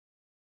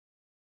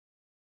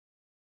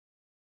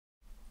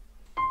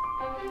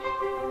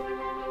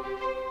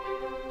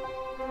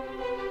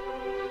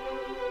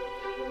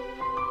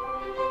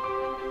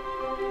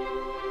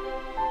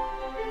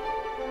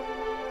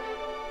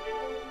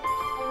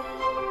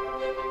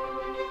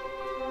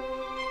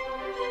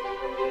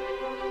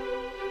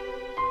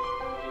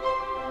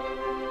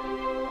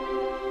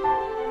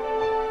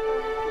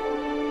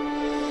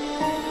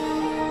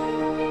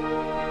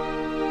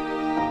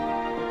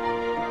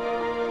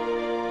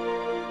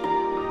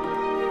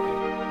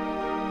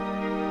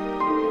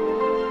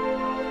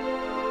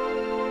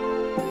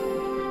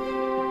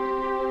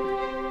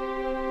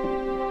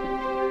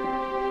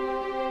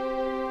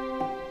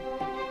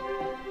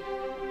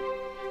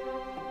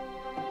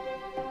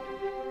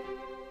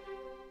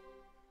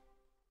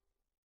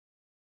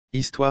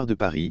Histoire de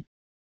Paris,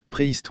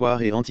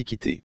 Préhistoire et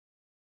Antiquité.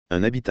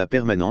 Un habitat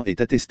permanent est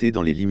attesté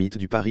dans les limites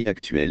du Paris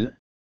actuel,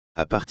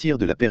 à partir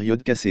de la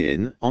période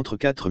chasséenne, entre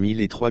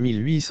 4000 et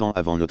 3800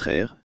 avant notre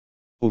ère,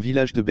 au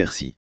village de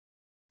Bercy.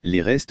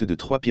 Les restes de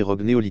 3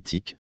 pirogues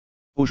néolithiques,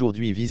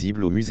 aujourd'hui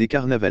visibles au musée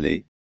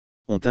Carnavalet,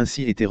 ont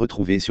ainsi été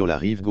retrouvés sur la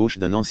rive gauche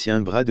d'un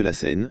ancien bras de la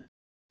Seine,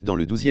 dans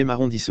le 12e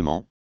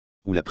arrondissement,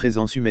 où la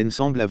présence humaine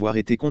semble avoir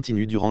été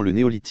continue durant le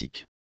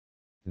néolithique.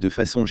 De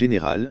façon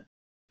générale,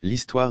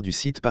 l'histoire du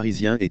site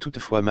parisien est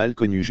toutefois mal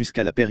connue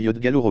jusqu'à la période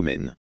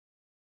gallo-romaine.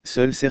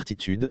 Seule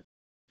certitude,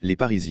 les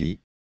Parisiens,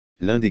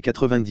 l'un des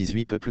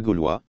 98 peuples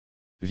gaulois,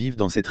 vivent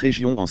dans cette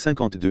région en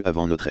 52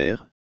 avant notre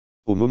ère,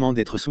 au moment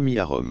d'être soumis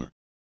à Rome.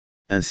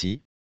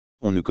 Ainsi,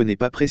 on ne connaît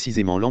pas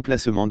précisément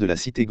l'emplacement de la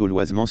cité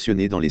gauloise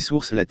mentionnée dans les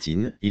sources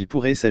latines, il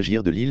pourrait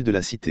s'agir de l'île de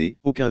la Cité,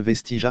 aucun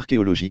vestige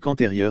archéologique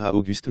antérieur à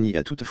Auguste n'y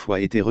a toutefois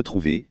été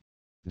retrouvé,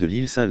 de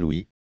l'île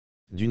Saint-Louis,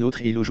 d'une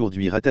autre île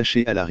aujourd'hui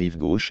rattachée à la rive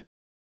gauche,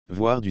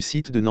 voire du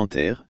site de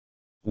Nanterre,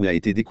 où a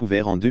été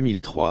découvert en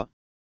 2003,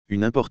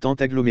 une importante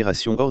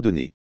agglomération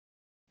ordonnée.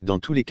 Dans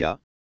tous les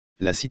cas,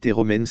 la cité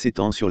romaine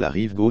s'étend sur la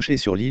rive gauche et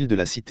sur l'île de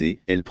la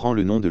Cité, elle prend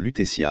le nom de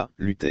Lutetia,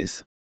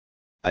 Lutèce.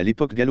 À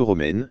l'époque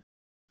gallo-romaine,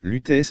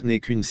 Lutèce n'est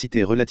qu'une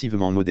cité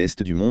relativement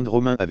modeste du monde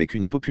romain avec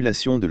une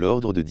population de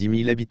l'ordre de 10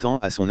 000 habitants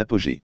à son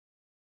apogée.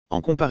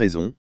 En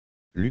comparaison,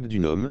 Luc du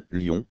Nôme,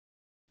 Lyon,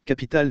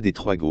 capitale des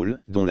Trois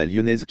Gaules, dont la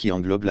lyonnaise qui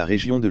englobe la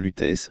région de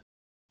Lutèce,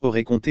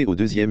 aurait compté au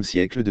IIe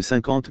siècle de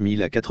 50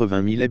 000 à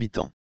 80 000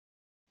 habitants.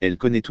 Elle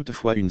connaît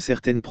toutefois une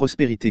certaine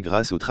prospérité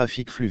grâce au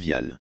trafic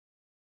fluvial.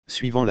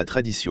 Suivant la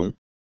tradition,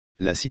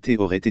 la cité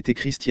aurait été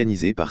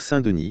christianisée par Saint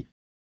Denis,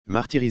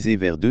 martyrisé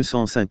vers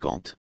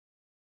 250.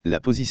 La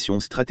position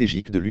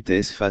stratégique de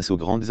Lutèce face aux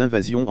grandes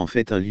invasions en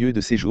fait un lieu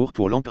de séjour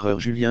pour l'empereur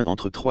Julien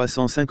entre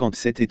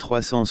 357 et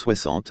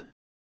 360,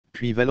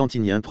 puis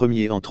Valentinien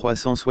Ier en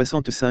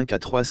 365 à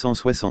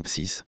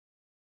 366.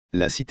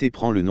 La cité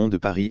prend le nom de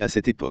Paris à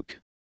cette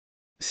époque.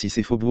 Si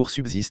ces faubourgs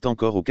subsistent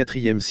encore au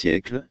IVe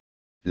siècle,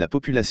 la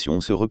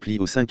population se replie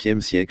au Ve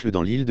siècle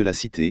dans l'île de la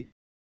Cité,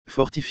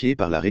 fortifiée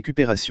par la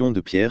récupération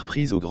de pierres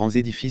prises aux grands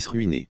édifices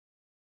ruinés.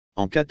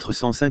 En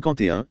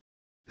 451,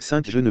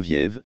 Sainte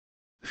Geneviève,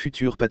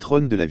 future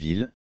patronne de la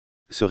ville,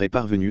 serait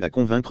parvenue à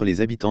convaincre les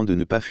habitants de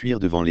ne pas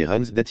fuir devant les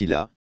rangs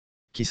d'Attila,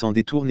 qui s'en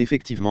détournent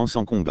effectivement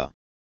sans combat.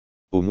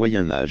 Au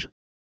Moyen Âge,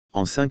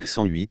 en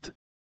 508,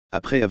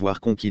 après avoir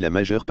conquis la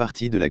majeure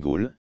partie de la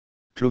Gaule,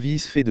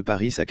 Clovis fait de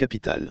Paris sa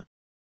capitale.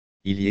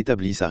 Il y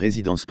établit sa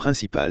résidence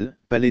principale,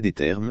 Palais des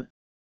Thermes,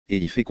 et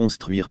y fait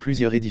construire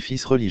plusieurs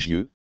édifices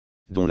religieux,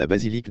 dont la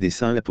basilique des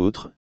Saints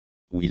Apôtres,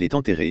 où il est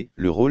enterré.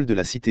 Le rôle de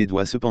la cité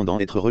doit cependant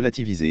être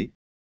relativisé,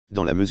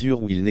 dans la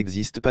mesure où il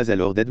n'existe pas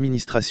alors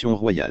d'administration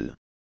royale.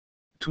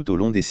 Tout au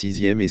long des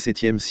 6e et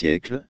 7e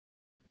siècles,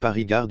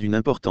 Paris garde une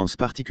importance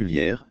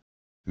particulière,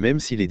 même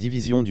si les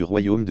divisions du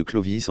royaume de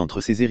Clovis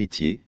entre ses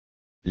héritiers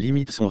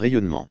limitent son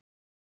rayonnement.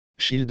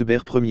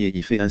 Childebert Ier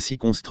y fait ainsi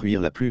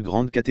construire la plus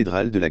grande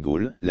cathédrale de la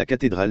Gaule, la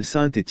cathédrale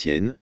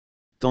Saint-Étienne,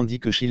 tandis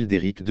que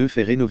Childéric II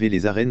fait rénover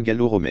les arènes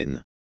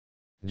gallo-romaines.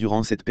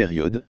 Durant cette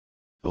période,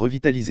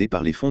 revitalisée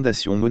par les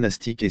fondations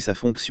monastiques et sa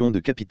fonction de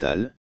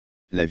capitale,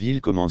 la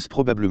ville commence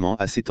probablement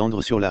à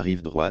s'étendre sur la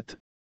rive droite,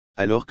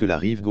 alors que la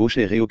rive gauche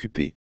est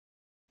réoccupée.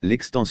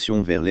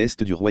 L'extension vers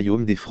l'est du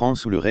royaume des Francs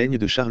sous le règne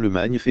de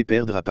Charlemagne fait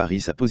perdre à Paris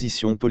sa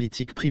position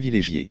politique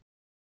privilégiée.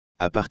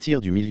 À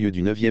partir du milieu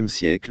du IXe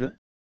siècle,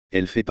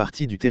 elle fait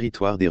partie du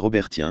territoire des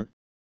Robertiens,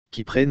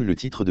 qui prennent le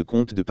titre de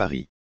comte de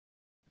Paris.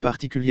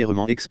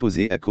 Particulièrement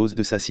exposée à cause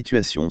de sa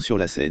situation sur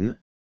la Seine,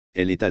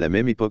 elle est à la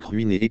même époque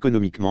ruinée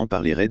économiquement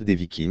par les raids des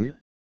Vikings,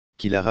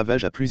 qui la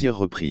ravagent à plusieurs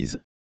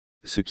reprises,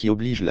 ce qui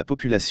oblige la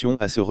population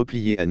à se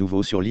replier à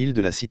nouveau sur l'île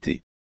de la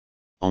Cité.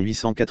 En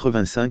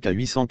 885 à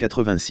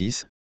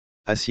 886,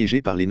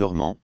 assiégée par les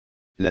Normands,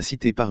 la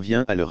cité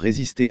parvient à leur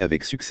résister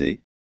avec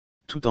succès,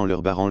 tout en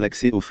leur barrant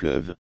l'accès au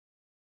fleuve.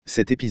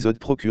 Cet épisode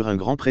procure un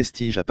grand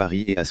prestige à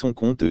Paris et à son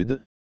comte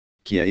Eudes,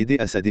 qui a aidé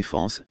à sa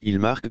défense. Il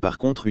marque par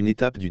contre une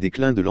étape du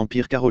déclin de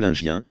l'Empire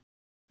carolingien,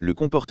 le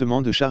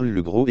comportement de Charles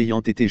le Gros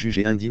ayant été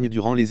jugé indigne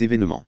durant les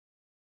événements.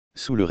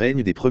 Sous le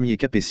règne des premiers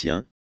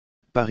Capétiens,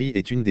 Paris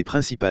est une des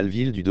principales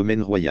villes du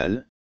domaine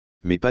royal,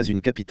 mais pas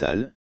une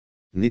capitale,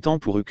 n'étant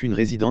pour eux qu'une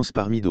résidence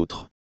parmi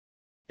d'autres.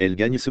 Elle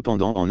gagne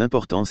cependant en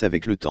importance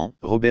avec le temps.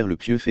 Robert le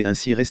Pieux fait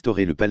ainsi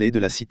restaurer le palais de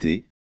la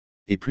Cité,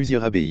 et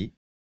plusieurs abbayes,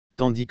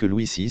 tandis que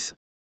Louis VI,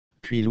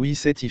 puis Louis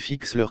VII y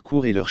fixent leur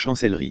cour et leur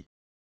chancellerie.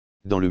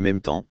 Dans le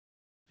même temps,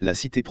 la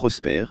cité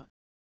prospère,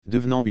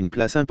 devenant une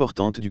place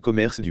importante du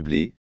commerce du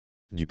blé,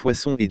 du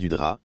poisson et du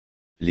drap,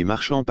 les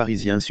marchands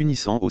parisiens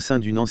s'unissant au sein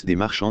d'une anse des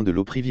marchands de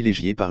l'eau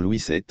privilégiée par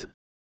Louis VII,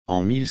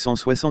 en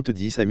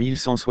 1170 à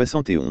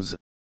 1171.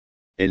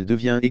 Elle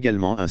devient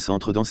également un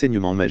centre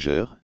d'enseignement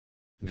majeur,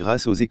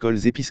 grâce aux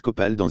écoles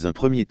épiscopales dans un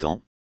premier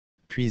temps,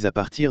 puis à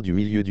partir du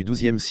milieu du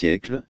XIIe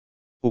siècle,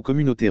 aux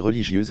communautés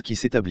religieuses qui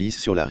s'établissent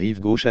sur la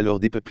rive gauche alors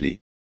dépeuplée.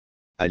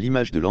 À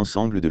l'image de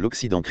l'ensemble de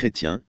l'Occident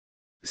chrétien,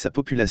 Sa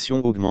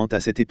population augmente à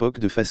cette époque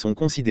de façon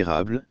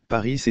considérable,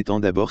 Paris s'étend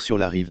d'abord sur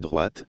la rive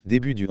droite,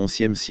 début du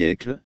XIe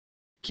siècle,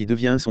 qui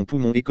devient son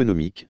poumon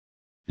économique,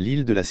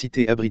 l'île de la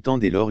Cité abritant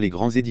dès lors les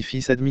grands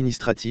édifices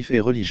administratifs et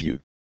religieux.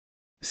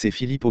 C'est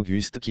Philippe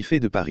Auguste qui fait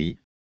de Paris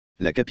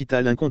la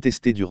capitale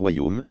incontestée du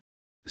royaume,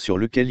 sur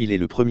lequel il est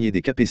le premier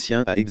des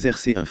Capétiens à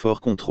exercer un fort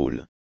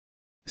contrôle.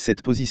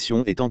 Cette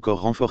position est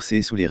encore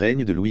renforcée sous les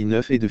règnes de Louis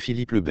IX et de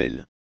Philippe le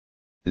Bel.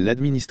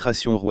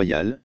 L'administration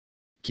royale,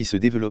 qui se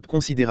développe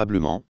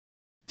considérablement,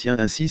 tient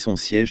ainsi son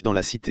siège dans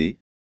la cité,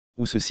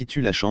 où se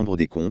situe la Chambre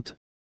des comptes,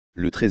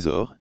 le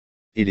Trésor,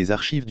 et les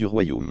archives du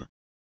royaume.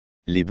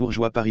 Les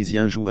bourgeois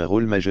parisiens jouent un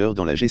rôle majeur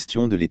dans la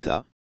gestion de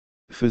l'État,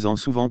 faisant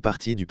souvent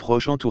partie du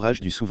proche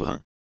entourage du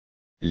souverain.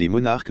 Les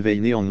monarques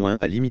veillent néanmoins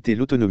à limiter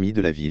l'autonomie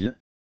de la ville,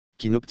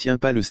 qui n'obtient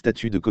pas le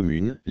statut de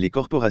commune. Les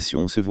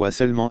corporations se voient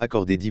seulement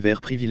accorder divers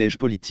privilèges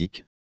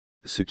politiques,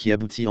 ce qui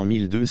aboutit en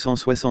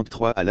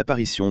 1263 à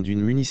l'apparition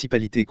d'une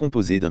municipalité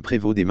composée d'un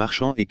prévôt des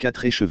marchands et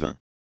 4 échevins.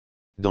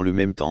 Dans le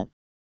même temps,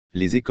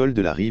 les écoles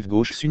de la rive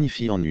gauche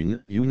s'unifient en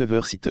une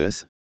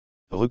universitas,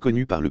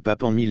 reconnue par le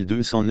pape en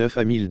 1209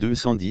 à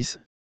 1210,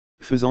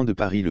 faisant de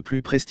Paris le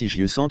plus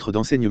prestigieux centre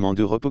d'enseignement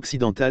d'Europe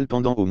occidentale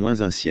pendant au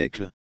moins un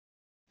siècle.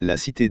 La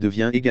cité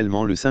devient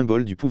également le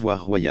symbole du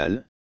pouvoir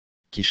royal,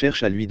 qui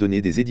cherche à lui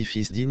donner des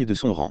édifices dignes de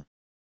son rang.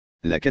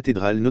 La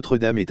cathédrale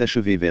Notre-Dame est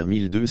achevée vers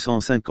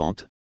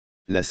 1250,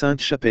 la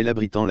Sainte-Chapelle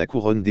abritant la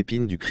couronne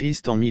d'épines du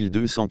Christ en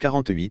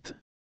 1248,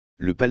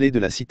 le palais de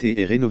la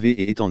cité est rénové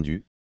et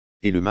étendu,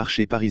 et le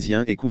marché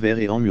parisien est couvert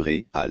et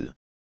emmuré, halles.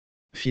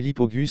 Philippe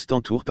Auguste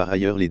entoure par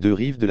ailleurs les deux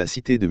rives de la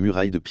cité de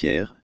murailles de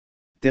pierre,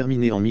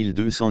 terminées en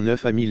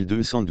 1209 à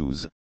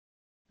 1212.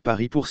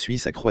 Paris poursuit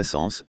sa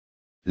croissance,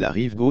 la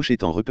rive gauche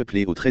étant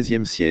repeuplée au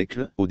XIIIe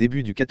siècle. Au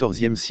début du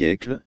XIVe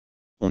siècle,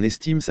 on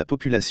estime sa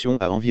population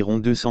à environ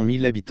 200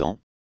 000 habitants,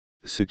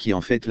 ce qui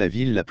en fait la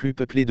ville la plus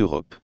peuplée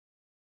d'Europe.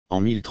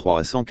 En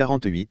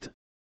 1348,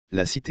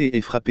 la cité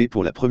est frappée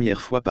pour la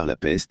première fois par la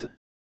peste,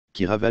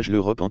 qui ravage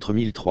l'Europe entre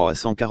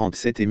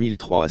 1347 et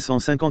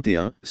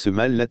 1351. Ce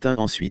mal l'atteint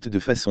ensuite de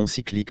façon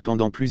cyclique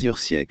pendant plusieurs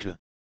siècles.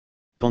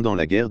 Pendant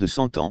la guerre de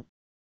Cent Ans,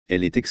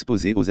 elle est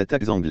exposée aux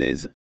attaques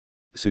anglaises,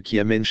 ce qui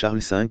amène Charles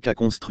V à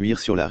construire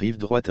sur la rive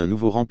droite un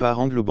nouveau rempart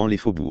englobant les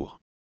faubourgs.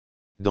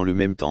 Dans le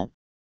même temps,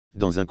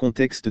 dans un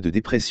contexte de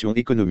dépression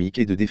économique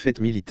et de défaite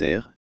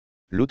militaire,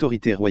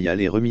 l'autorité royale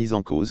est remise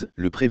en cause.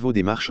 Le prévôt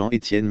des marchands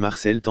Étienne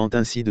Marcel tente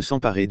ainsi de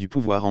s'emparer du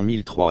pouvoir en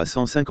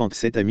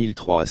 1357 à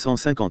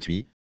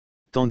 1358,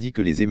 tandis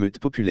que les émeutes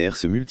populaires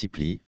se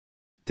multiplient,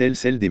 telles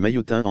celles des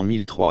Maillotins en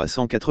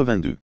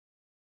 1382.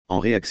 En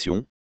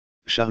réaction,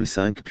 Charles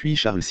V puis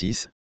Charles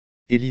VI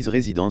élisent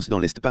résidence dans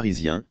l'Est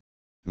parisien,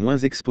 moins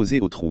exposé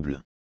aux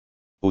troubles.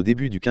 Au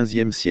début du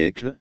XVe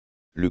siècle,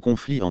 le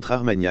conflit entre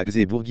Armagnacs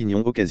et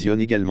Bourguignons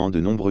occasionne également de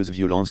nombreuses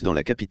violences dans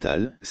la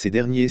capitale. Ces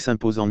derniers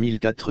s'imposent en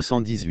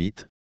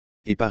 1418,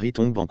 et Paris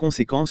tombe en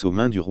conséquence aux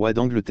mains du roi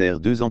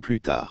d'Angleterre 2 ans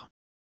plus tard.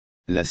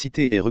 La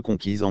cité est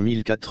reconquise en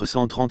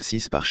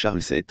 1436 par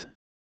Charles VII,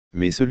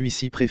 mais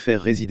celui-ci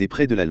préfère résider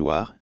près de la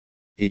Loire,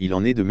 et il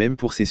en est de même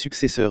pour ses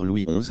successeurs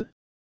Louis XI,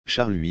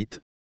 Charles VIII,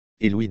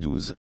 et Louis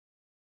XII.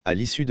 À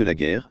l'issue de la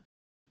guerre,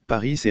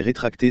 Paris s'est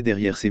rétracté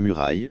derrière ses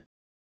murailles,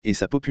 et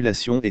sa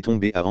population est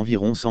tombée à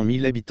environ 100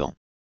 000 habitants.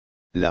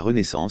 La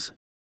Renaissance,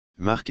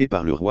 marquée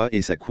par le roi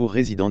et sa cour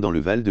résidant dans le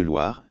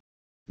Val-de-Loire,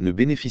 ne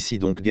bénéficie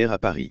donc guère à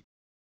Paris.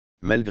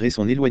 Malgré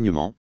son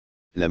éloignement,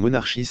 la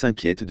monarchie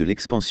s'inquiète de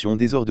l'expansion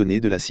désordonnée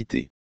de la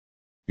cité.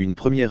 Une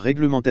première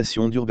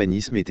réglementation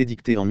d'urbanisme est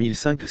édictée en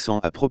 1500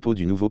 à propos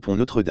du nouveau pont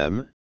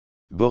Notre-Dame,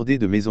 bordé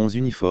de maisons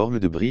uniformes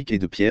de briques et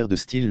de pierre de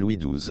style Louis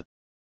XII.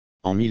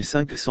 En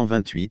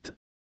 1528,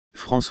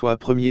 François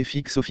Ier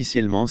fixe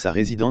officiellement sa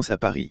résidence à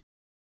Paris.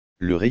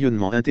 Le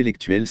rayonnement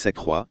intellectuel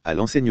s'accroît. À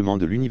l'enseignement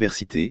de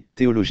l'université,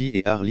 théologie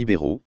et arts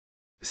libéraux,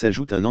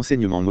 s'ajoute un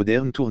enseignement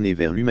moderne tourné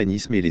vers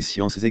l'humanisme et les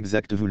sciences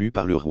exactes voulues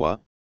par le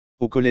roi,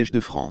 au Collège de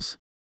France.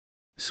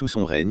 Sous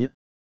son règne,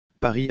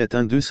 Paris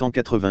atteint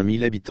 280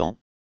 000 habitants,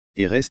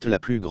 et reste la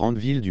plus grande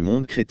ville du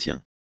monde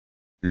chrétien.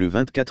 Le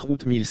 24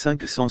 août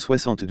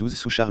 1572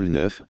 sous Charles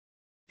IX,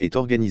 est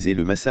organisé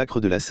le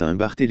massacre de la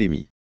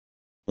Saint-Barthélemy.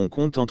 On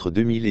compte entre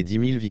 2000 et 10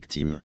 000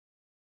 victimes.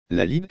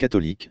 La Ligue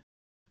catholique,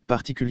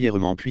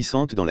 particulièrement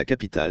puissante dans la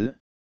capitale,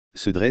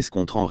 se dresse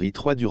contre Henri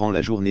III durant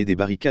la journée des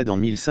barricades en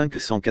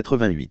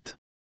 1588.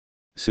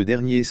 Ce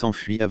dernier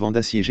s'enfuit avant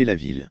d'assiéger la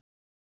ville.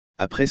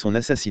 Après son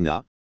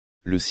assassinat,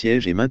 le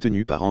siège est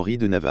maintenu par Henri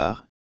de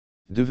Navarre,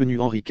 devenu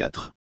Henri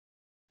IV.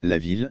 La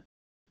ville,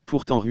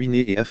 pourtant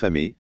ruinée et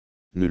affamée,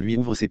 ne lui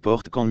ouvre ses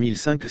portes qu'en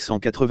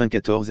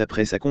 1594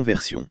 après sa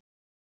conversion.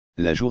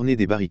 La journée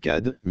des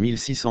barricades,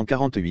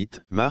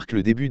 1648, marque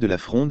le début de la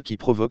Fronde qui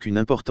provoque une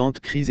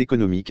importante crise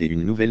économique et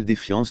une nouvelle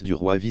défiance du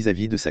roi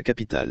vis-à-vis de sa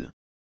capitale.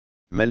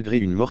 Malgré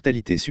une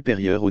mortalité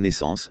supérieure aux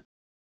naissances,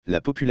 la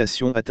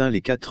population atteint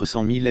les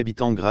 400 000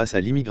 habitants grâce à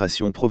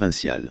l'immigration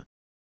provinciale.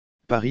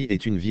 Paris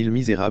est une ville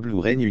misérable où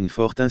règne une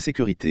forte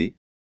insécurité.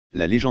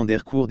 La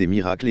légendaire cour des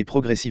miracles est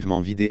progressivement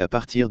vidée à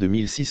partir de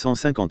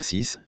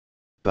 1656,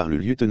 par le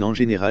lieutenant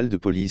général de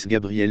police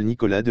Gabriel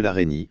Nicolas de la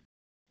Reynie,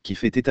 qui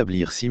fait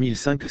établir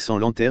 6500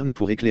 lanternes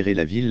pour éclairer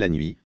la ville la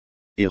nuit,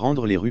 et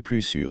rendre les rues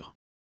plus sûres.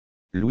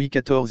 Louis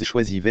XIV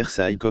choisit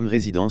Versailles comme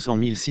résidence en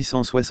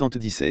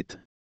 1677,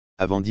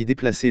 avant d'y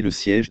déplacer le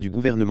siège du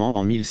gouvernement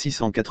en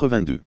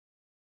 1682.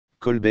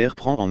 Colbert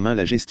prend en main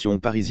la gestion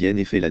parisienne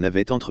et fait la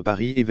navette entre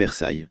Paris et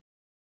Versailles.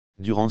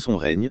 Durant son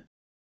règne,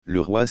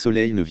 le roi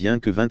Soleil ne vient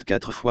que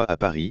 24 fois à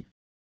Paris,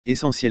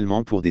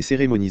 essentiellement pour des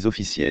cérémonies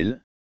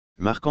officielles,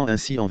 marquant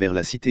ainsi envers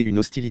la cité une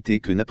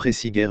hostilité que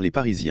n'apprécient guère les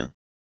Parisiens.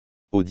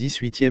 Au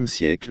XVIIIe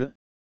siècle,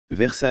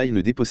 Versailles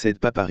ne dépossède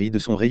pas Paris de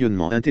son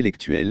rayonnement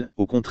intellectuel,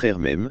 au contraire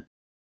même,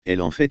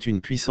 elle en fait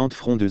une puissante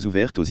frondeuse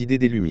ouverte aux idées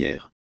des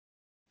Lumières.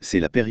 C'est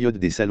la période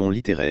des salons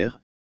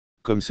littéraires,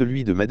 comme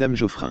celui de Madame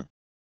Geoffrin.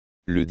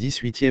 Le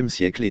XVIIIe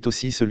siècle est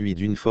aussi celui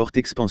d'une forte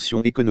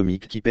expansion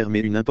économique qui permet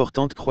une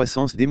importante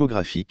croissance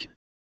démographique.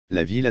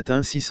 La ville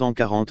atteint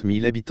 640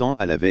 000 habitants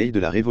à la veille de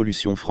la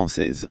Révolution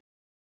française.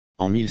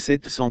 En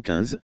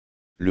 1715,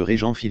 le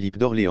régent Philippe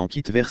d'Orléans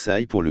quitte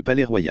Versailles pour le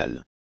Palais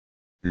Royal.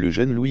 Le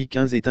jeune Louis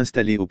XV est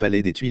installé au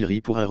Palais des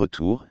Tuileries pour un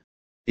retour,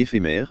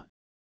 éphémère,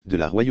 de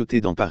la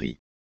royauté dans Paris.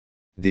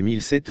 Dès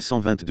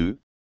 1722,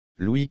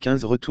 Louis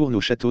XV retourne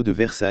au château de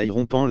Versailles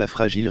rompant la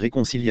fragile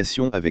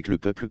réconciliation avec le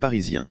peuple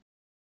parisien.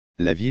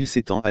 La ville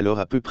s'étend alors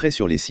à peu près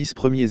sur les 6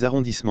 premiers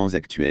arrondissements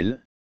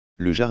actuels,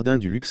 le jardin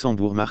du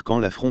Luxembourg marquant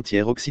la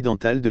frontière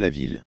occidentale de la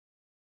ville.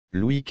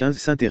 Louis XV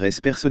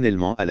s'intéresse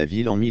personnellement à la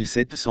ville en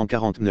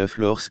 1749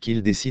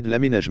 lorsqu'il décide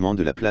l'aménagement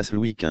de la place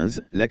Louis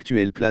XV,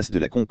 l'actuelle place de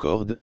la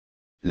Concorde,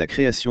 la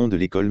création de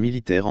l'école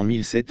militaire en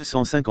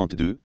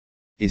 1752,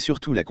 et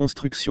surtout la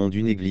construction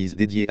d'une église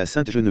dédiée à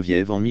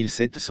Sainte-Geneviève en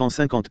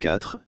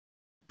 1754,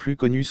 plus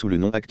connue sous le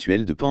nom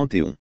actuel de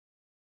Panthéon.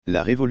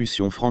 La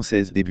Révolution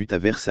française débute à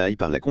Versailles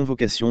par la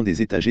convocation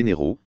des États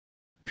généraux,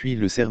 puis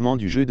le serment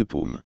du jeu de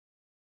paume.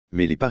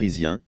 Mais les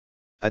Parisiens,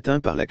 atteints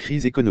par la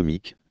crise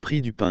économique,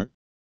 pris du pain,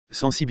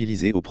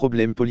 sensibilisés aux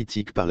problèmes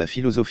politiques par la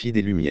philosophie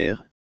des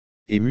Lumières,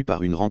 émus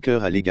par une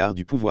rancœur à l'égard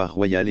du pouvoir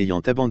royal ayant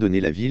abandonné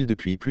la ville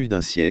depuis plus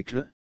d'un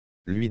siècle,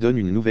 lui donnent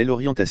une nouvelle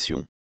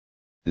orientation.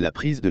 La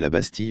prise de la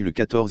Bastille le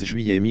 14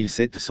 juillet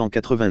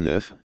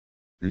 1789,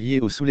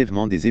 liée au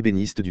soulèvement des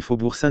ébénistes du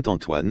faubourg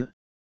Saint-Antoine,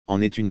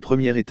 en est une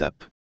première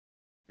étape.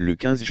 Le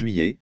 15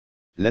 juillet,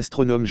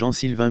 l'astronome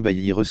Jean-Sylvain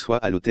Bailly reçoit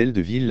à l'hôtel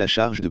de ville la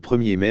charge de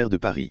premier maire de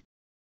Paris.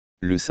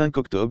 Le 5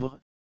 octobre,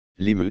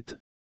 l'émeute,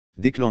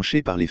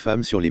 déclenchée par les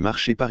femmes sur les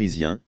marchés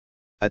parisiens,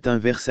 atteint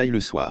Versailles le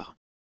soir.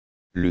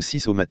 Le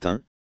 6 au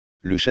matin,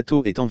 le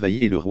château est envahi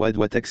et le roi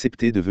doit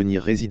accepter de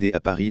venir résider à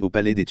Paris au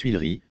palais des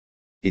Tuileries,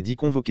 et d'y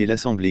convoquer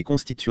l'assemblée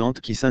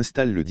constituante qui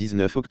s'installe le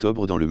 19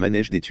 octobre dans le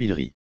manège des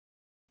Tuileries.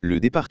 Le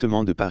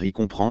département de Paris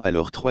comprend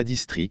alors 3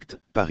 districts,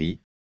 Paris,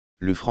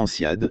 le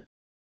Franciade,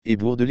 et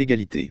Bourg de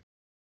l'Égalité.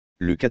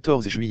 Le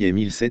 14 juillet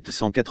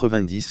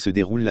 1790 se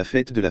déroule la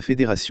fête de la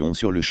Fédération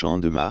sur le Champ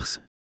de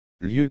Mars,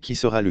 lieu qui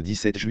sera le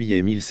 17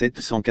 juillet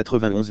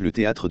 1791 le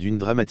théâtre d'une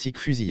dramatique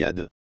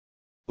fusillade.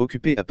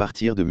 Occupé à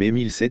partir de mai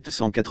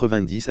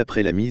 1790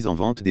 après la mise en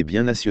vente des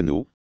biens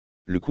nationaux,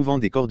 le couvent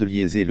des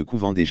Cordeliers et le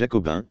couvent des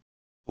Jacobins,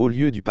 au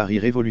lieu du Paris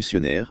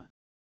révolutionnaire,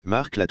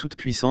 marque la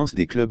toute-puissance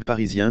des clubs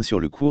parisiens sur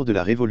le cours de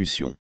la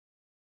Révolution.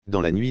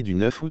 Dans la nuit du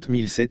 9 août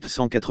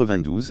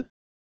 1792,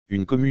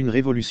 une commune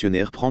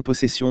révolutionnaire prend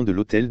possession de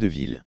l'hôtel de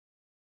ville.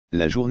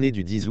 La journée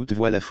du 10 août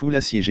voit la foule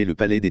assiéger le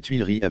palais des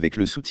Tuileries avec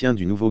le soutien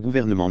du nouveau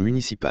gouvernement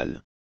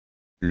municipal.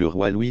 Le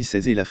roi Louis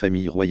XVI et la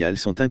famille royale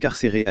sont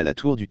incarcérés à la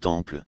tour du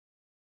Temple.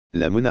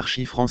 La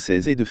monarchie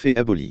française est de fait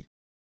abolie.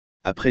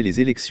 Après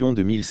les élections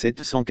de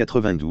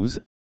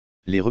 1792,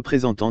 les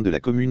représentants de la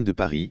Commune de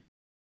Paris,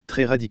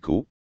 très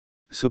radicaux,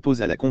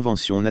 s'opposent à la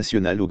Convention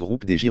nationale au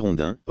groupe des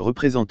Girondins,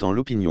 représentant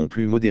l'opinion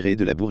plus modérée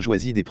de la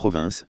bourgeoisie des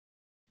provinces,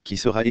 qui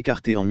sera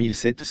écartée en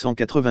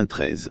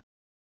 1793.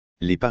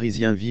 Les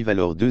Parisiens vivent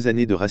alors 2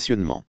 années de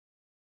rationnement.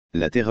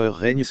 La terreur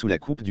règne sous la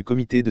coupe du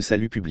Comité de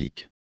salut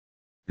public.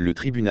 Le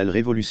tribunal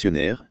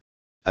révolutionnaire,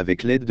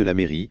 avec l'aide de la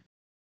mairie,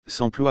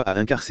 s'emploie à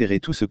incarcérer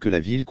tout ce que la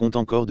ville compte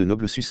encore de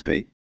nobles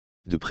suspects,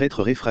 de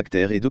prêtres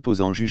réfractaires et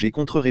d'opposants jugés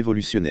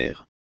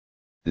contre-révolutionnaires.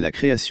 La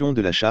création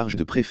de la charge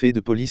de préfet de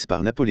police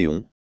par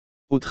Napoléon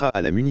ôtera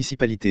à la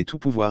municipalité tout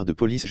pouvoir de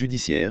police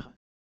judiciaire,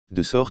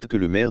 de sorte que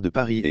le maire de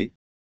Paris est,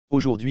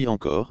 aujourd'hui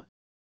encore,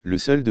 le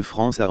seul de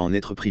France à en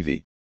être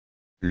privé.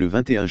 Le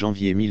 21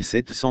 janvier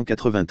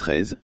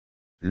 1793,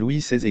 Louis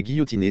XVI est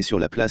guillotiné sur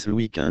la place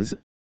Louis XV,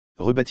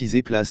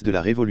 rebaptisée place de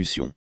la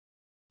Révolution.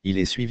 Il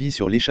est suivi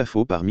sur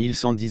l'échafaud par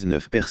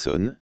 1119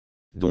 personnes,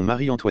 dont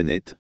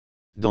Marie-Antoinette,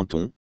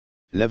 Danton,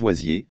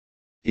 Lavoisier,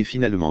 et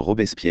finalement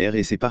Robespierre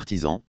et ses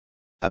partisans,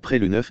 après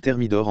le 9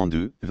 Thermidor en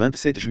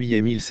 27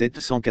 juillet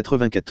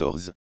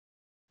 1794.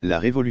 La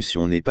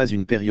Révolution n'est pas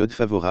une période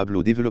favorable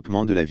au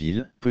développement de la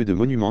ville, peu de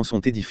monuments sont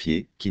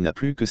édifiés, qui n'a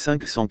plus que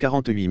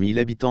 548 000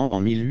 habitants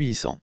en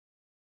 1800.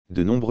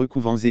 De nombreux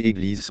couvents et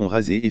églises sont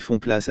rasés et font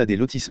place à des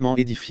lotissements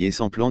édifiés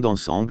sans plan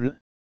d'ensemble,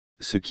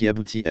 ce qui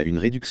aboutit à une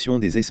réduction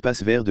des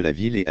espaces verts de la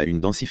ville et à une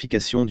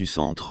densification du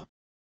centre.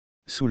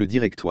 Sous le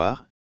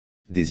Directoire,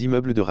 des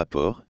immeubles de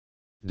rapport,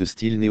 de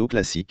style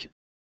néoclassique,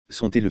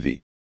 sont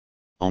élevés.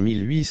 En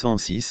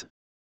 1806,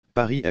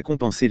 Paris a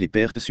compensé les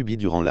pertes subies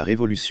durant la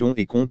Révolution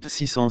et compte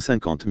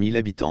 650 000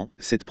 habitants.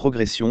 Cette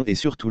progression est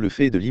surtout le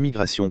fait de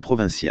l'immigration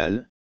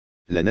provinciale,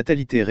 la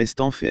natalité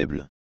restant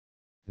faible.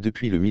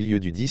 Depuis le milieu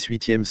du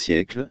XVIIIe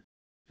siècle,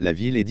 la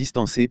ville est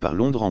distancée par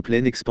Londres en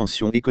pleine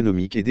expansion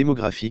économique et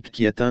démographique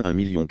qui atteint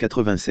 1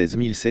 096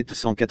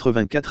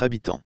 784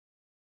 habitants.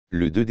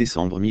 Le 2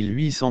 décembre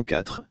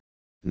 1804,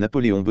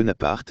 Napoléon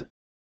Bonaparte,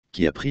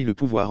 qui a pris le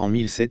pouvoir en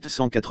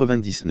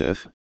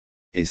 1799,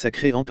 est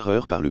sacré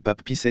empereur par le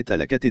pape Pie VII à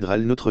la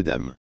cathédrale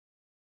Notre-Dame.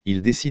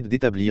 Il décide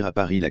d'établir à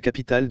Paris la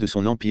capitale de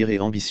son empire et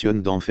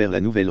ambitionne d'en faire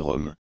la nouvelle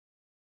Rome.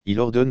 Il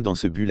ordonne dans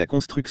ce but la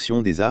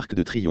construction des arcs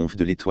de triomphe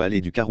de l'Étoile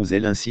et du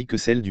Carrousel ainsi que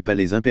celle du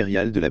palais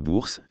impérial de la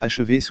Bourse,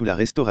 achevé sous la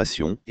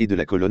Restauration, et de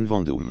la colonne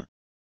Vendôme.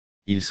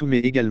 Il soumet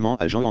également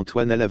à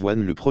Jean-Antoine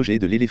Alavoine le projet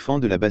de l'éléphant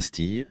de la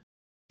Bastille,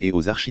 et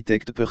aux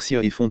architectes Percy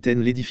et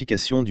Fontaine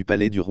l'édification du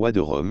palais du roi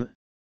de Rome,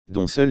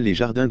 dont seuls les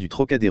jardins du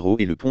Trocadéro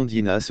et le pont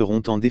d'Iéna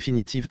seront en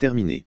définitive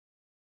terminés.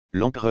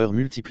 L'empereur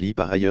multiplie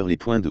par ailleurs les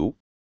points d'eau,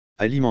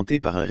 alimentés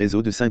par un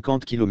réseau de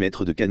 50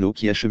 km de canaux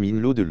qui acheminent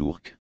l'eau de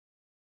l'Ourcq.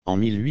 En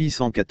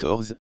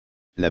 1814,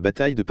 la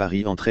bataille de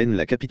Paris entraîne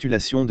la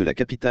capitulation de la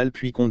capitale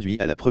puis conduit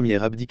à la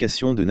première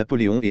abdication de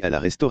Napoléon et à la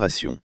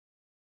Restauration.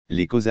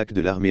 Les Cosaques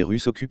de l'armée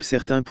russe occupent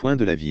certains points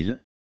de la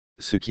ville,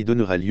 ce qui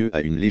donnera lieu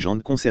à une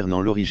légende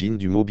concernant l'origine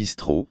du mot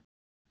bistrot,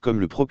 comme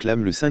le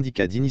proclame le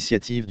syndicat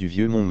d'initiative du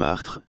Vieux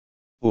Montmartre,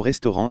 au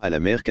restaurant à la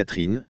Mère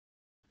Catherine,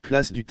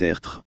 place du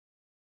Tertre.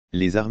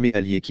 Les armées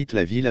alliées quittent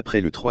la ville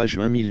après le 3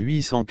 juin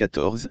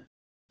 1814,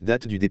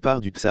 date du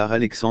départ du tsar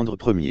Alexandre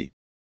Ier.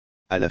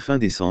 À la fin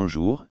des 100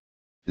 jours,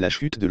 la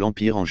chute de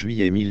l'Empire en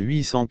juillet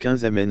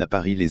 1815 amène à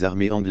Paris les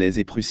armées anglaises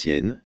et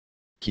prussiennes,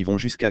 qui vont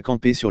jusqu'à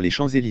camper sur les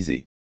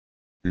Champs-Élysées.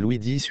 Louis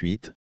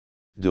XVIII,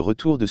 de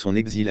retour de son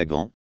exil à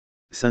Gand,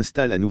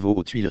 s'installe à nouveau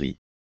aux Tuileries.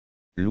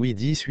 Louis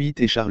XVIII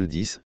et Charles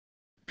X,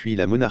 puis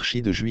la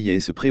monarchie de Juillet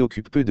se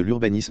préoccupent peu de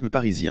l'urbanisme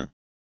parisien.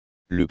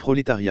 Le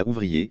prolétariat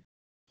ouvrier,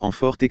 en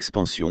forte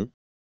expansion,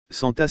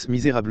 s'entasse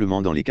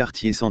misérablement dans les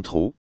quartiers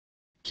centraux,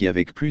 qui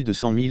avec plus de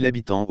 100 000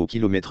 habitants au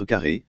kilomètre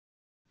carré,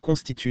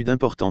 constituent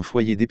d'importants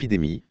foyers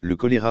d'épidémie. Le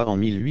choléra en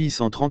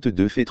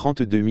 1832 fait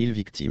 32 000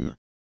 victimes.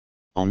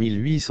 En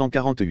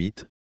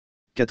 1848,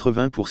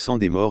 80%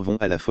 des morts vont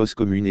à la fosse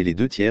commune et les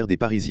 2 tiers des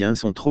Parisiens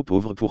sont trop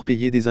pauvres pour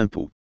payer des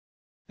impôts.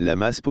 La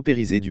masse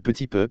paupérisée du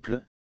petit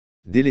peuple,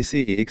 délaissée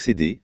et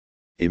excédée,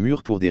 est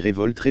mûre pour des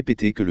révoltes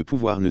répétées que le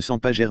pouvoir ne sent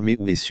pas germer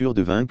ou est sûr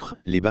de vaincre.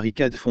 Les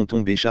barricades font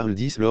tomber Charles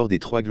X lors des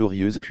Trois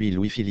Glorieuses puis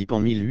Louis-Philippe en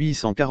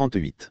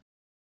 1848.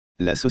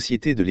 La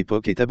société de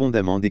l'époque est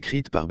abondamment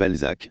décrite par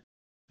Balzac,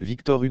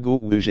 Victor Hugo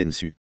ou Eugène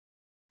Sue.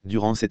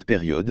 Durant cette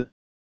période,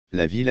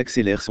 la ville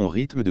accélère son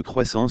rythme de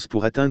croissance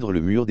pour atteindre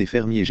le mur des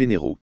fermiers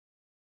généraux.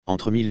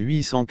 Entre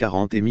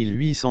 1840 et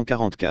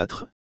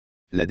 1844,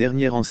 la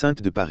dernière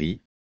enceinte de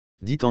Paris,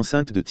 dite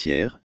enceinte de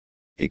Thiers,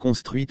 est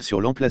construite sur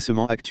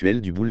l'emplacement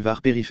actuel du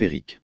boulevard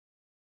périphérique.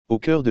 Au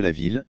cœur de la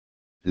ville,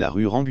 la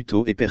rue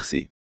Rambuteau est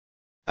percée.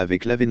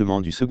 Avec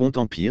l'avènement du Second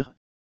Empire,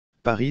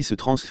 Paris se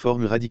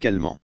transforme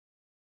radicalement.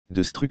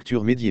 De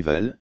structures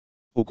médiévales,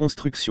 aux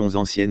constructions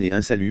anciennes et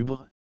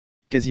insalubres,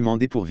 quasiment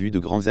dépourvues de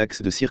grands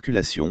axes de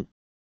circulation,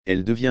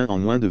 elle devient en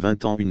moins de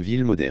 20 ans une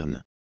ville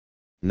moderne.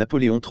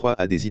 Napoléon III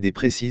a des idées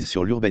précises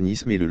sur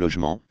l'urbanisme et le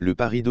logement. Le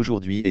Paris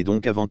d'aujourd'hui est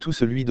donc avant tout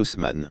celui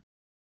d'Haussmann.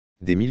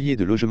 Des milliers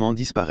de logements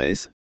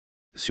disparaissent,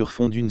 sur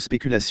fond d'une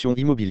spéculation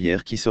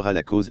immobilière qui sera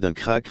la cause d'un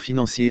krach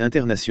financier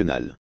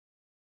international.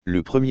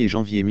 Le 1er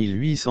janvier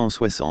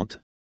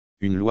 1860,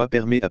 une loi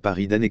permet à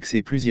Paris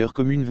d'annexer plusieurs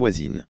communes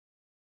voisines.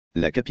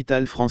 La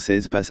capitale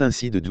française passe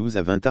ainsi de 12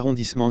 à 20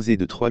 arrondissements et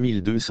de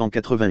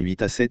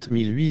 3288 à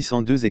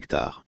 7802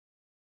 hectares.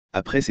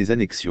 Après ces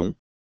annexions,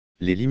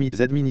 les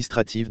limites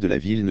administratives de la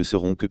ville ne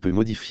seront que peu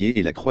modifiées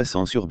et la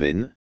croissance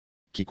urbaine,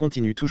 qui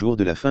continue toujours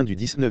de la fin du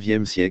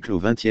XIXe siècle au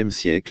XXe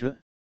siècle,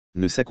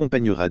 ne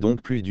s'accompagnera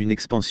donc plus d'une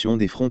expansion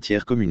des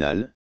frontières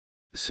communales,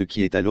 ce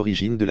qui est à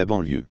l'origine de la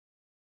banlieue.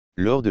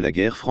 Lors de la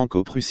guerre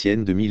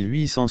franco-prussienne de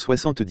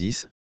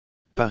 1870,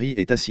 Paris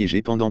est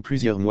assiégée pendant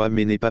plusieurs mois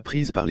mais n'est pas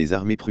prise par les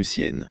armées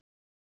prussiennes.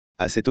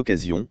 À cette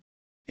occasion,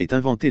 est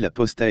inventée la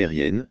poste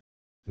aérienne,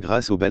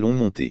 grâce aux ballons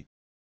montés.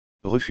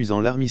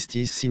 Refusant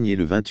l'armistice signé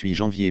le 28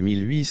 janvier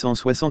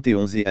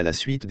 1871 et à la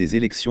suite des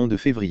élections de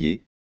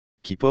février,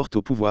 qui portent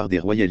au pouvoir des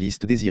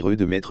royalistes désireux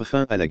de mettre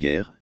fin à la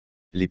guerre,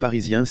 les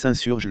Parisiens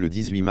s'insurgent le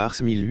 18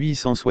 mars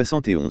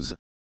 1871.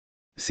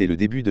 C'est le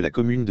début de la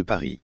Commune de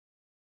Paris.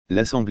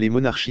 L'Assemblée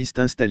monarchiste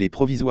installée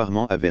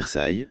provisoirement à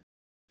Versailles,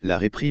 la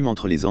réprime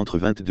entre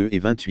 22 et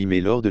 28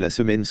 mai lors de la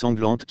semaine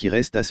sanglante qui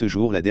reste à ce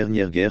jour la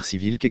dernière guerre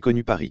civile qu'ait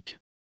connue Paris.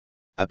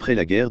 Après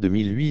la guerre de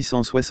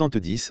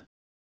 1870,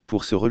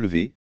 pour se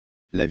relever,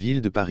 la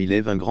ville de Paris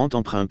lève un grand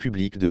emprunt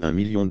public de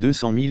 1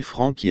 200 000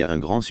 francs qui a un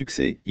grand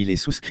succès. Il est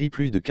souscrit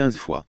plus de 15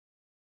 fois.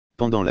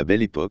 Pendant la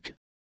Belle Époque,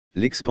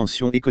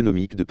 l'expansion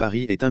économique de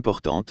Paris est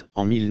importante.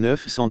 En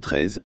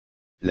 1913,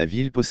 la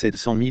ville possède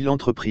 100 000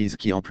 entreprises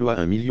qui emploient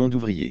 1 million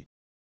d'ouvriers.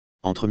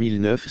 Entre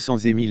 1900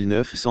 et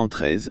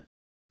 1913,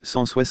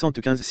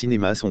 175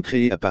 cinémas sont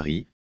créés à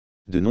Paris.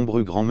 De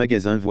nombreux grands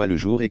magasins voient le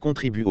jour et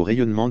contribuent au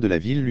rayonnement de la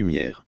ville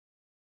lumière.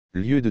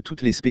 Lieu de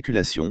toutes les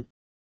spéculations,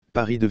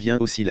 Paris devient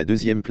aussi la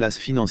deuxième place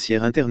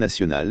financière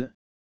internationale,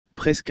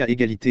 presque à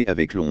égalité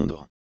avec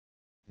Londres.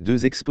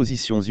 Deux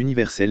expositions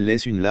universelles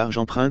laissent une large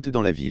empreinte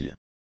dans la ville.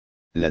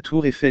 La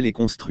tour Eiffel est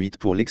construite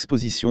pour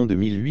l'exposition de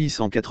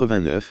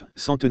 1889,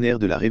 centenaire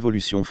de la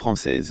Révolution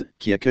française,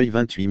 qui accueille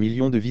 28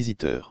 millions de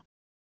visiteurs.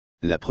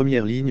 La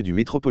première ligne du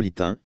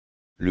métropolitain,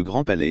 le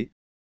Grand Palais,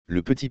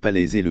 le Petit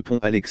Palais et le pont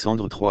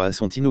Alexandre III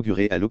sont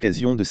inaugurés à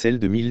l'occasion de celle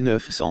de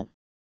 1900,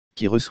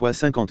 qui reçoit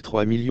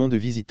 53 millions de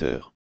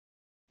visiteurs.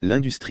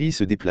 L'industrie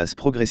se déplace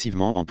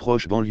progressivement en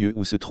proche banlieue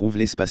où se trouve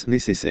l'espace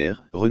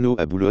nécessaire, Renault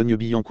à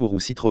Boulogne-Billancourt ou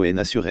Citroën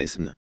à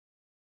Suresnes.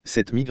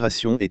 Cette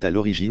migration est à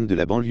l'origine de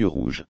la banlieue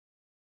rouge.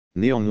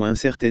 Néanmoins,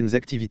 certaines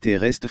activités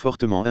restent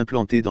fortement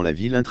implantées dans la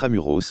ville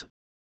intramuros,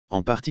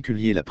 en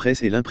particulier la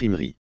presse et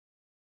l'imprimerie.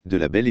 De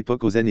la Belle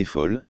Époque aux années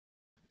folles,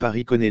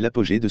 Paris connaît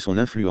l'apogée de son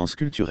influence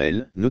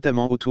culturelle,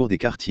 notamment autour des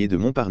quartiers de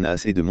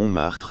Montparnasse et de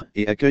Montmartre,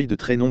 et accueille de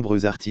très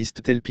nombreux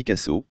artistes tels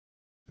Picasso,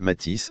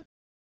 Matisse,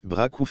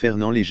 Braque ou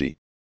Fernand Léger.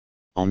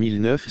 En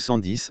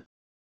 1910,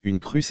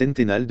 une crue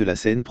centennale de la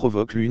Seine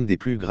provoque l'une des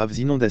plus graves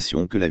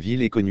inondations que la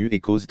ville ait connues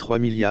et cause 3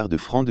 milliards de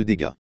francs de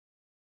dégâts.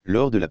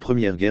 Lors de la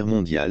Première Guerre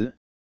mondiale,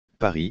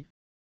 Paris,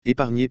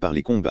 épargné par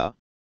les combats,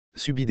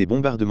 subit des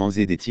bombardements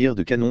et des tirs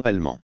de canon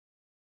allemands.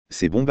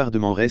 Ces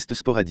bombardements restent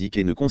sporadiques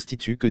et ne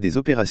constituent que des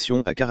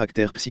opérations à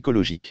caractère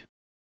psychologique.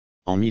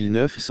 En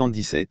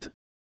 1917,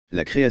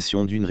 la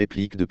création d'une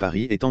réplique de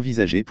Paris est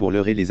envisagée pour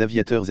leurrer les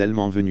aviateurs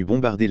allemands venus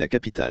bombarder la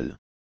capitale.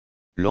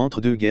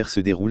 L'entre-deux-guerres se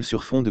déroule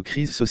sur fond de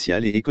crise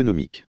sociale et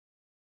économique.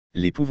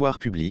 Les pouvoirs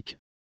publics,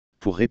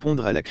 pour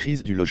répondre à la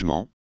crise du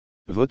logement,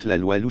 votent la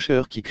loi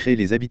Loucheur qui crée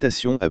les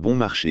habitations à bon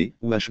marché,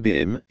 ou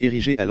HBM,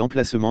 érigées à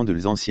l'emplacement de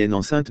l'ancienne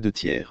enceinte de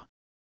Thiers.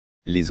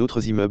 Les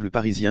autres immeubles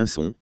parisiens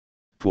sont,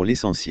 pour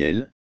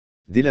l'essentiel,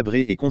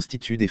 délabrés et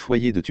constituent des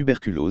foyers de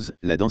tuberculose.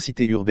 La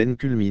densité urbaine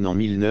culmine en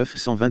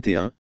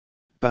 1921,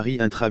 Paris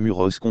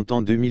intramuros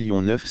comptant 2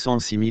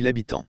 906 000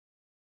 habitants.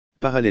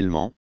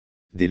 Parallèlement,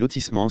 des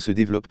lotissements se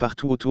développent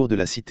partout autour de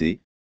la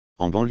cité,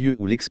 en banlieue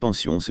où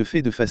l'expansion se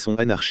fait de façon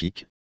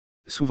anarchique,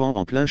 souvent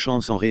en plein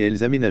champ sans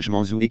réels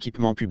aménagements ou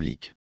équipements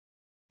publics.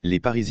 Les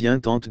Parisiens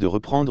tentent de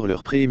reprendre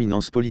leur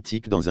prééminence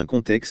politique dans un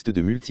contexte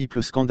de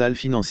multiples scandales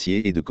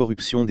financiers et de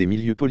corruption des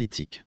milieux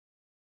politiques.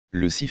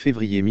 Le 6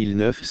 février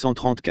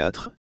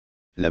 1934,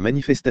 la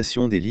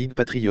manifestation des ligues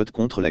patriotes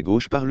contre la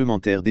gauche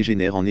parlementaire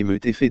dégénère en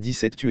émeute et fait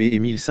 17 tués et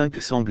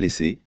 1500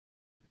 blessés.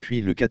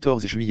 Puis le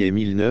 14 juillet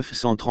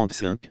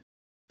 1935,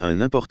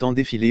 un important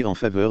défilé en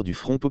faveur du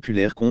Front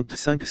populaire compte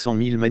 500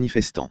 000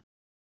 manifestants.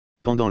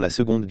 Pendant la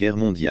Seconde Guerre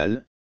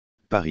mondiale,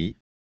 Paris,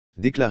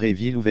 déclarée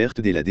ville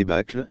ouverte dès la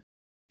débâcle,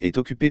 est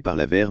occupée par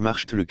la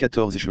Wehrmacht le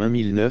 14 juin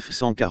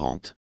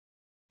 1940.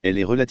 Elle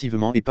est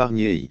relativement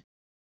épargnée.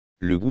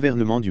 Le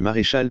gouvernement du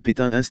maréchal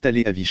Pétain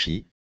installé à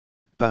Vichy,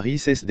 Paris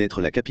cesse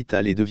d'être la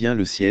capitale et devient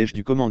le siège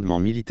du commandement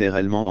militaire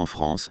allemand en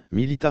France,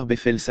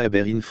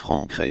 Militarbefehlshaber in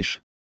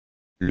Frankreich.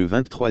 Le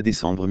 23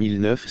 décembre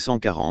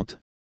 1940,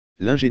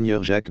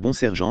 l'ingénieur Jacques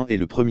Bonsergent est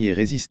le premier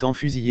résistant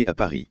fusillé à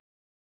Paris.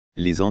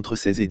 Les entre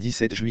 16 et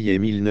 17 juillet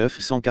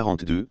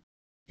 1942,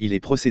 il est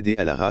procédé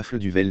à la rafle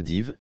du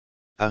Veldiv,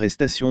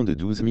 arrestation de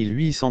 12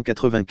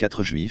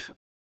 884 juifs,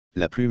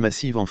 la plus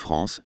massive en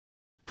France,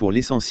 pour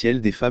l'essentiel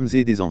des femmes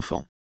et des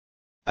enfants.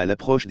 À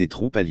l'approche des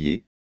troupes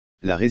alliées,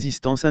 la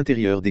résistance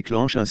intérieure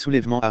déclenche un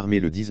soulèvement armé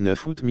le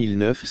 19 août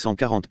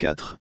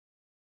 1944.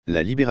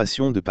 La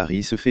libération de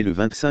Paris se fait le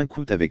 25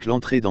 août avec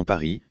l'entrée dans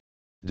Paris,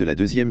 de la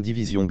 2e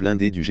division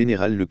blindée du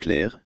général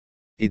Leclerc,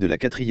 et de la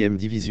 4e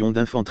division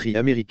d'infanterie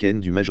américaine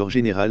du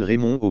major-général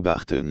Raymond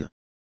O'Barton.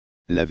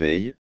 La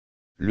veille,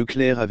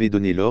 Leclerc avait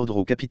donné l'ordre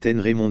au capitaine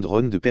Raymond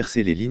Dron de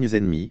percer les lignes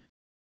ennemies,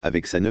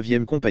 avec sa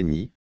 9e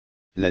compagnie,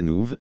 la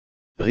Nouve,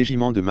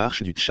 régiment de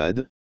marche du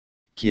Tchad,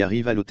 qui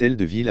arrive à l'hôtel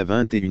de ville à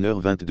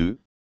 21h22,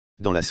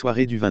 dans la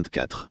soirée du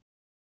 24.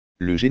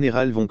 Le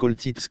général von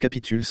Koltitz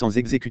capitule sans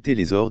exécuter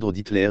les ordres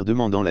d'Hitler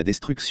demandant la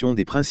destruction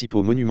des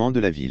principaux monuments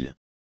de la ville.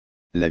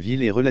 La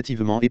ville est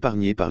relativement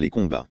épargnée par les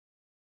combats.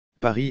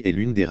 Paris est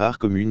l'une des rares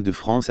communes de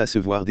France à se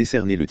voir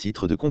décerner le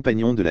titre de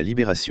compagnon de la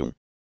Libération.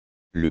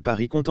 Le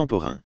Paris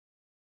contemporain.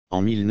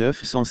 En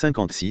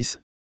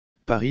 1956,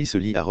 Paris se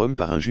lie à Rome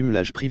par un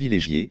jumelage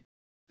privilégié,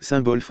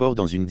 symbole fort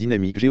dans une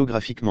dynamique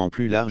géographiquement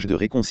plus large de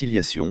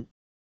réconciliation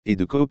et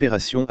de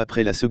coopération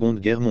après la Seconde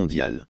Guerre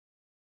mondiale.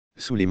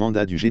 Sous les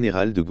mandats du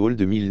général de Gaulle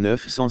de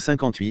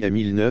 1958 à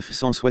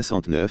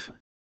 1969,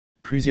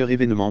 plusieurs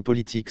événements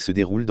politiques se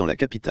déroulent dans la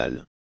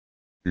capitale.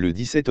 Le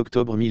 17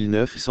 octobre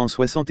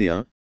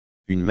 1961,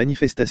 une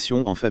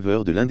manifestation en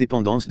faveur de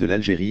l'indépendance de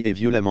l'Algérie est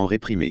violemment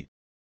réprimée.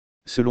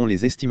 Selon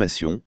les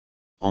estimations,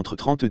 entre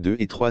 32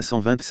 et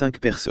 325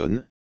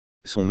 personnes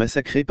sont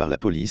massacrées par la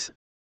police,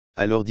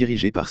 alors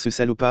dirigée par ce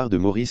salopard de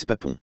Maurice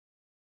Papon.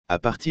 À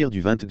partir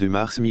du 22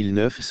 mars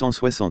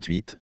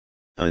 1968,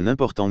 un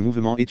important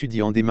mouvement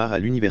étudiant démarre à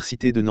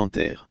l'université de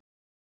Nanterre.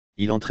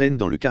 il entraîne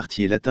dans le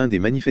quartier latin des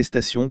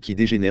manifestations qui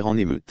dégénèrent en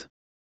émeutes.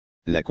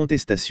 La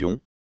contestation,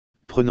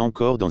 prenant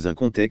corps dans un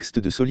contexte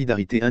de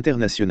solidarité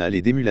internationale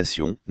et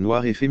d'émulation,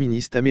 noir et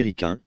féministe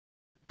américain,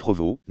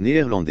 Provo,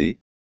 néerlandais,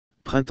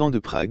 printemps de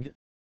Prague,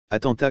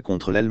 attentat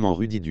contre l'allemand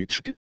Rudi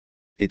Dutschke,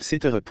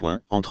 etc.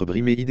 Entre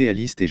brimés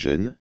idéalistes et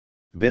jeunes,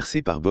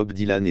 bercé par Bob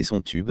Dylan et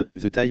son tube «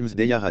 The Times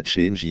They Are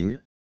Changing »,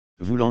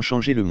 voulant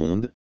changer le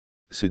monde,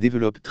 se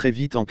développe très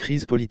vite en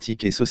crise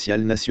politique et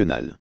sociale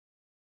nationale.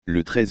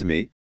 Le 13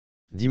 mai,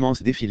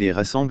 d'immenses défilés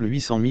rassemblent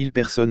 800 000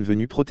 personnes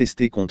venues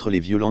protester contre les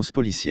violences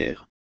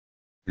policières.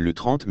 Le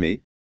 30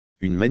 mai,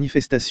 une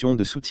manifestation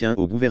de soutien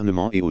au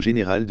gouvernement et au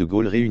général de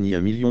Gaulle réunit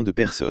 1 million de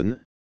personnes,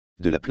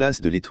 de la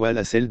place de l'Étoile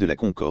à celle de la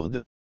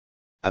Concorde.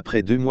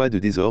 Après 2 mois de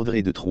désordre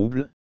et de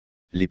troubles,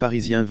 les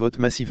Parisiens votent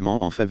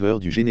massivement en faveur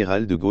du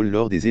général de Gaulle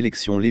lors des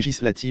élections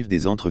législatives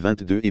des entre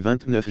 22 et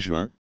 29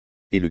 juin,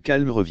 et le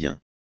calme revient.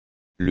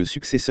 Le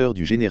successeur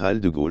du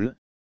général de Gaulle,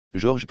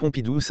 Georges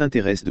Pompidou,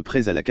 s'intéresse de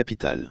près à la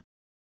capitale.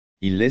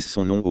 Il laisse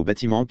son nom au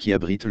bâtiment qui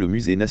abrite le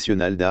Musée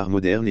national d'art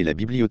moderne et la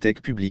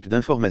Bibliothèque publique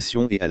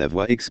d'information et à la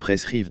voie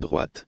express rive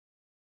droite.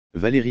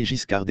 Valéry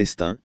Giscard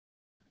d'Estaing,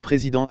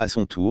 président à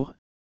son tour,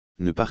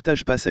 ne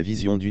partage pas sa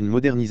vision d'une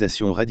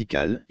modernisation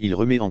radicale, il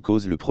remet en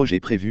cause le projet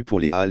prévu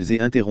pour les halles et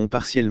interrompt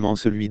partiellement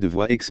celui de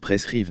voie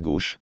express rive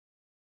gauche.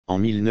 En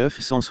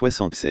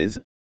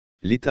 1976,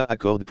 l'État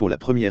accorde pour la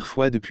première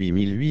fois depuis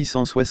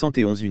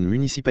 1871 une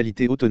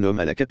municipalité autonome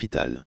à la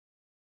capitale.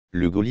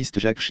 Le gaulliste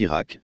Jacques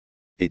Chirac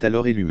est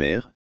alors élu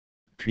maire,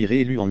 puis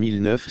réélu en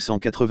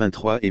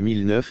 1983 et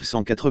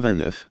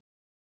 1989.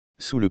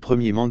 Sous le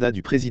premier mandat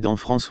du président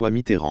François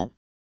Mitterrand,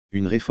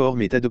 une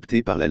réforme est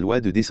adoptée par la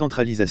loi de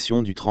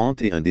décentralisation du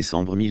 31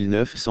 décembre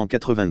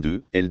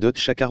 1982. Elle dote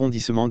chaque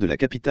arrondissement de la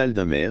capitale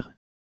d'un maire,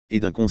 et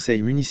d'un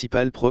conseil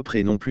municipal propre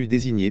et non plus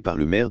désigné par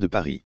le maire de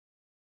Paris.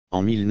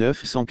 En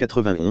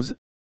 1991,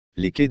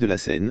 les quais de la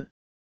Seine,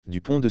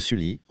 du pont de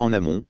Sully, en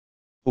amont,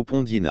 au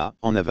pont d'Iéna,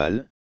 en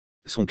aval,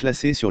 sont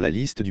classés sur la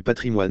liste du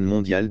patrimoine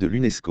mondial de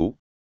l'UNESCO,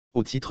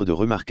 au titre de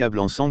remarquables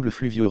ensembles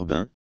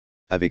fluviaux-urbains,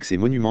 avec ces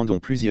monuments dont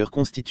plusieurs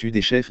constituent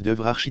des chefs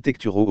d'œuvre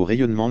architecturaux au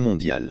rayonnement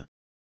mondial.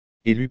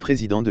 Élu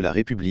président de la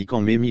République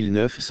en mai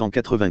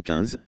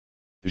 1995,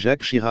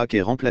 Jacques Chirac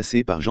est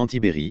remplacé par Jean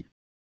Tibéry,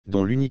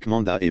 dont l'unique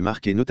mandat est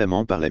marqué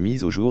notamment par la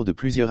mise au jour de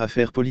plusieurs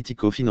affaires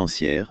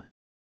politico-financières,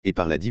 et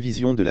par la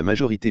division de la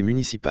majorité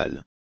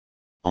municipale.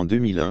 En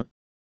 2001,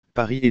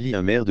 Paris élit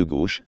un maire de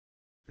gauche,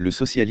 le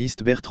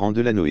socialiste Bertrand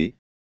Delanoë,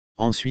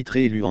 ensuite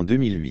réélu en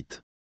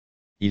 2008.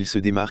 Il se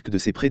démarque de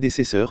ses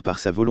prédécesseurs par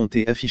sa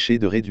volonté affichée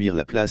de réduire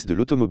la place de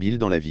l'automobile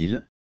dans la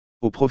ville,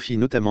 au profit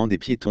notamment des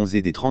piétons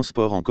et des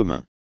transports en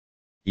commun.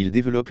 Il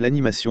développe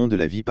l'animation de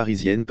la vie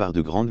parisienne par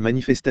de grandes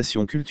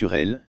manifestations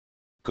culturelles,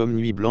 comme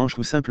Nuit Blanche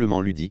ou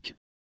simplement ludiques,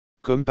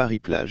 comme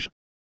Paris-Plage.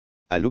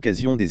 À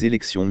l'occasion des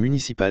élections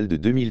municipales de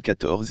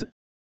 2014,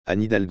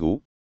 Anne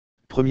Hidalgo,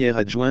 première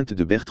adjointe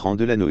de Bertrand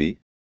Delanoë,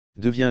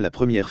 devient la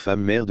première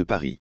femme maire de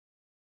Paris.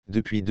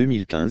 Depuis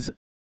 2015,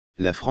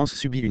 la France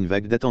subit une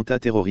vague d'attentats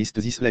terroristes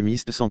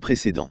islamistes sans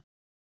précédent.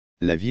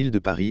 La ville de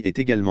Paris est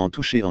également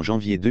touchée en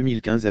janvier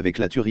 2015 avec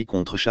la tuerie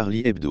contre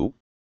Charlie Hebdo,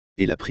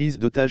 et la prise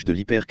d'otage de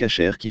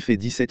l'hypercacher qui fait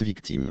 17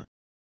 victimes.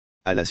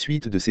 À la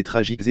suite de ces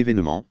tragiques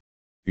événements,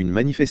 une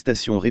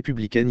manifestation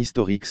républicaine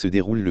historique se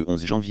déroule le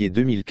 11 janvier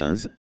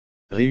 2015,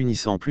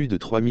 réunissant plus de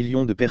 3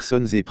 millions de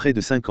personnes et près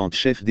de 50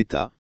 chefs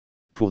d'État,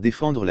 pour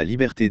défendre la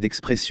liberté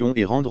d'expression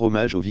et rendre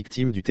hommage aux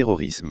victimes du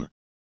terrorisme.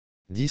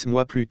 10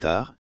 mois plus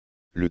tard,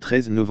 le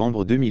 13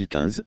 novembre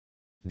 2015,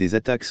 des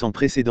attaques sans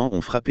précédent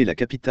ont frappé la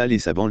capitale et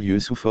sa banlieue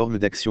sous forme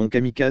d'actions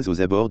kamikazes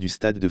aux abords du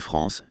Stade de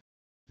France,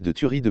 de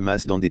tueries de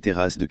masse dans des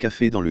terrasses de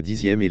café dans le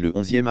 10e et le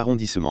 11e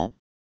arrondissement,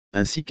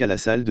 ainsi qu'à la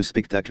salle de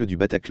spectacle du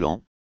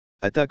Bataclan,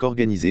 attaques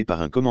organisées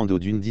par un commando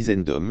d'une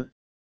dizaine d'hommes,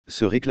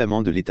 se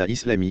réclamant de l'État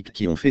islamique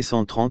qui ont fait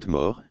 130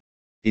 morts,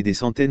 et des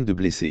centaines de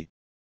blessés.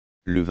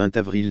 Le 20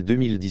 avril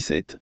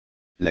 2017,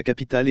 la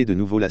capitale est de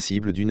nouveau la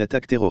cible d'une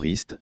attaque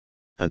terroriste.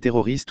 Un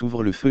terroriste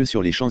ouvre le feu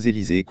sur les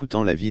Champs-Élysées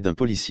coûtant la vie d'un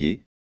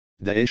policier.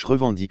 Daesh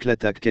revendique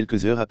l'attaque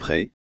quelques heures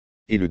après,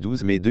 et le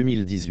 12 mai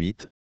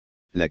 2018,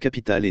 la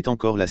capitale est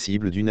encore la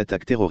cible d'une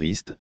attaque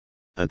terroriste.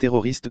 Un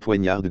terroriste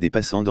poignarde des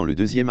passants dans le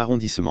 2e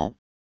arrondissement,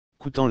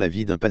 coûtant la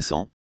vie d'un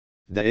passant.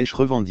 Daesh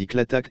revendique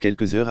l'attaque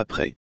quelques heures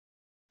après.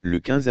 Le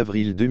 15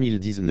 avril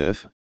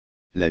 2019,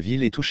 la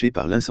ville est touchée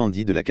par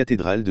l'incendie de la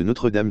cathédrale de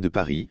Notre-Dame de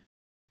Paris,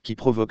 qui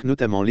provoque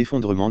notamment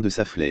l'effondrement de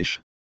sa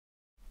flèche,